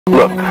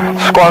Look,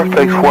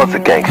 Scarface was a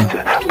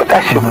gangster, but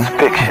that shit was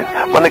fiction.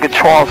 My nigga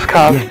Charles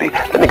Cosby,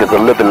 that nigga's a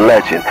living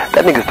legend.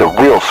 That nigga's the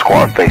real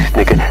Scarface,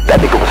 nigga. That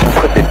nigga was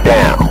putting it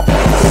down.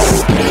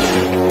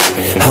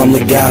 I'm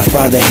the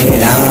Godfather,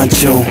 head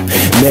honcho,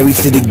 married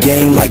to the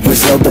game like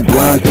Griselda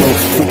Blanco.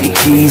 50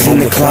 keys in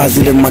the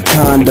closet of my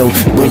condo,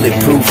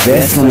 bulletproof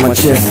vest on my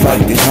chest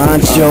like the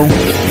honcho.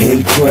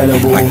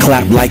 Incredible, I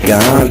clap like a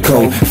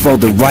encore. For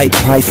the right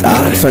price,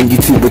 I'll turn you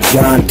to a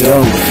John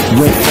Doe.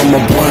 Went from a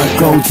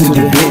Blanco to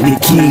the Bentley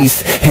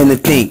keys, and to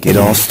think it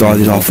all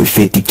started off with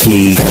 50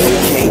 keys.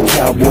 Cocaine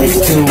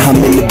Cowboys too, I'm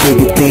in the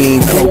bigger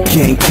thing.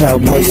 Cocaine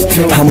Cowboys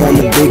too, I'm on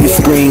the biggest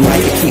screen.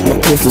 Like to keep my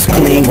pistols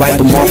clean, wipe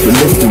them off with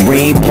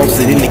Listerine.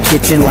 Posted in the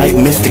kitchen like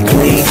Mr.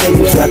 Clean.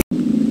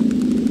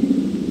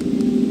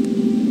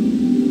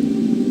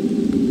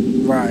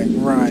 Right.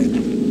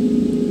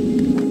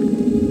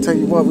 Tell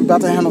you what, we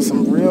about to handle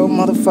some real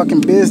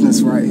motherfucking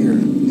business right here.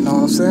 You know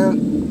what I'm saying?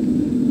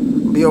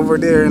 I'll be over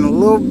there in a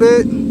little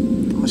bit.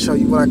 I'm gonna show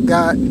you what I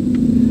got.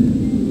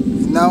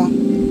 You know?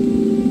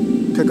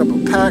 Pick up a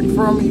pack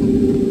from me.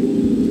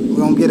 We're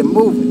gonna get it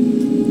moving.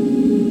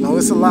 You know,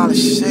 it's a lot of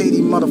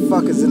shady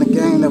motherfuckers in the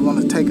game that want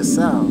to take us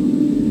out.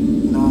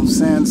 You know what I'm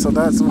saying? So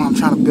that's why I'm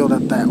trying to build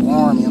up that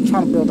army. I'm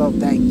trying to build up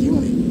that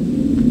unit.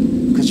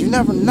 Because you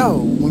never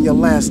know when your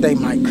last day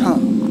might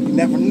come. You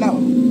never know.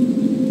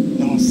 You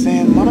know what I'm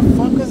saying?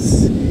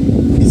 Motherfuckers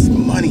is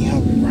money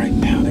hungry right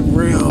now. They're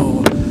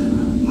real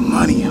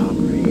money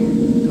hungry.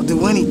 They'll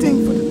do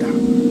anything for the dollar.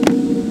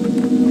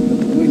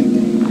 They'll do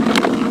anything.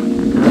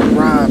 They'll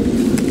rob you.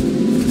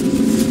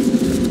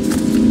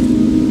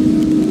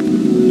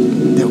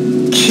 They'll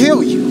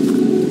kill you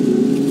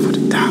for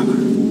the dollar.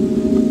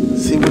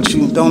 See what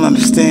you don't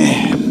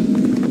understand.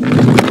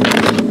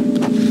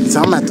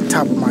 So I'm at the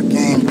top of my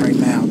game right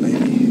now,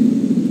 baby.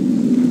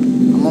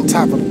 I'm on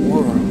top of the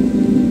world.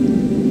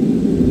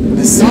 But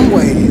in some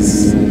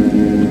ways,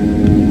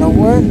 you know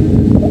what?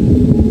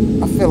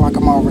 I feel like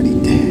I'm already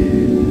dead.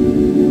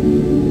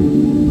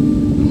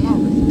 I'm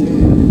already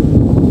dead.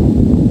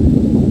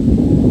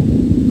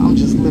 I'm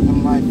just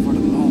living life for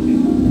the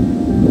moment.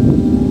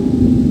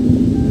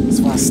 That's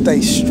why I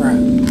stay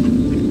strapped.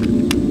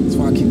 That's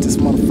why I keep this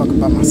motherfucker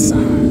by my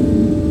side.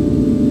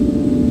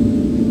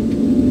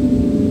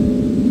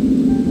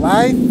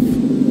 Life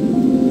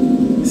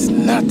is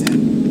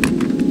nothing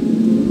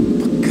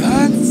but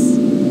guns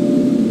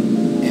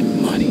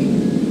and money.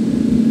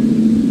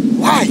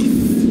 Life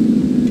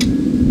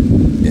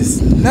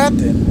is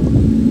nothing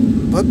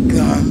but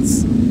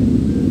guns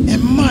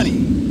and money.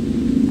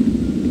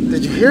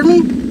 Did you hear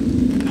me?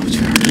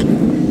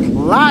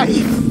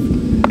 Life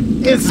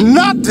is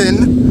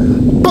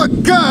nothing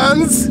but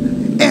guns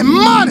and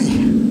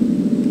money.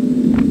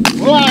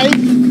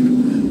 Life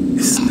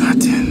is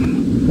nothing.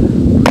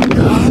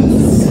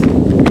 Guns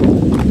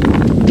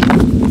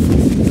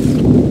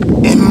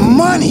and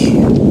money.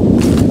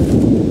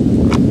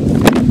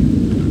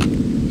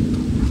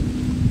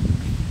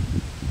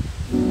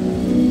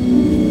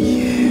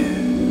 Yeah.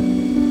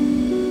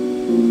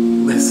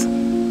 Listen,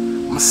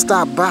 I'm gonna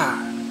stop by.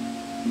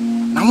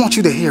 And I want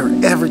you to hear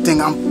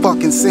everything I'm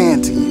fucking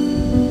saying to you.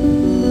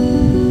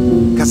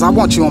 Cause I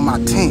want you on my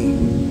team.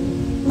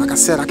 Like I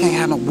said, I can't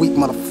have no weak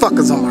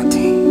motherfuckers on my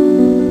team.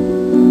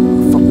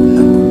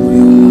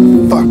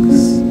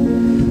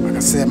 Like I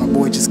said, my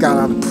boy just got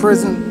out of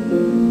prison.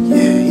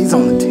 Yeah, he's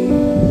on the team.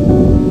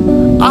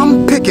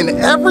 I'm picking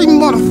every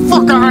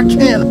motherfucker I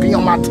can to be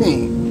on my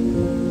team.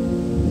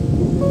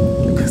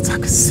 Because I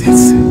can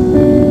sense it.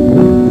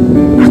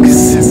 I can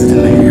sense it in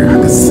the air. I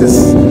can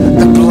sense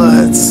the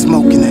blood,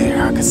 smoke in the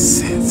air. I can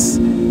sense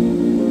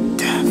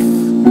death.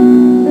 Before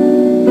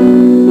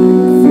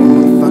a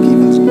motherfucker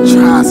even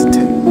tries to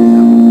take me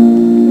out,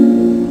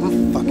 I'm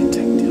fucking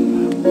taking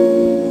them out.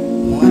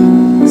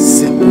 One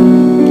simple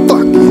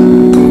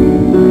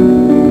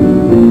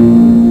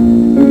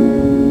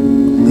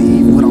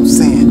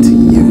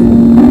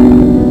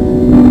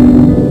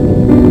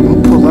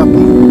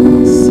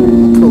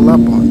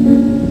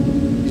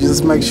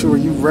make sure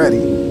you ready,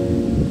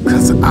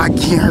 because I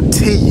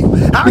guarantee you,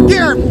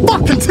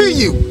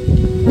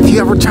 if you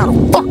ever try to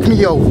fuck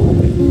me over,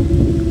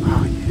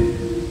 oh yeah,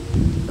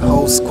 the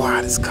whole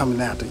squad is coming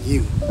after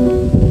you.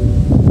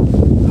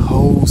 The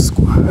whole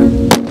squad.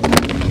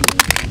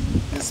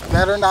 This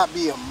better not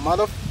be a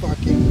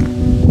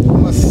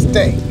motherfucking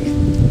mistake.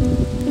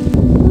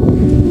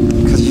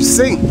 Because you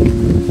see,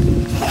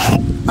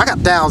 I got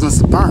thousands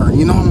to burn,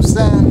 you know what I'm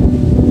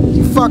saying?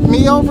 You fuck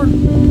me over,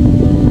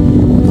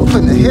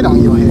 putting a hit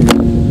on your head.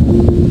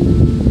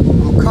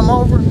 I'm gonna come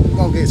over, we're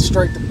gonna get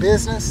straight to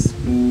business,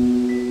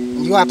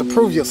 and you have to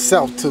prove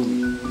yourself to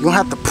me. You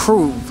have to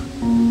prove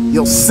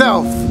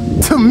yourself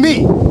to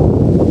me.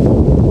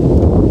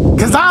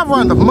 Cause I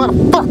run the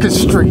motherfucking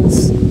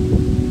streets.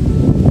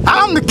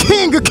 I'm the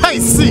king of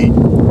KC.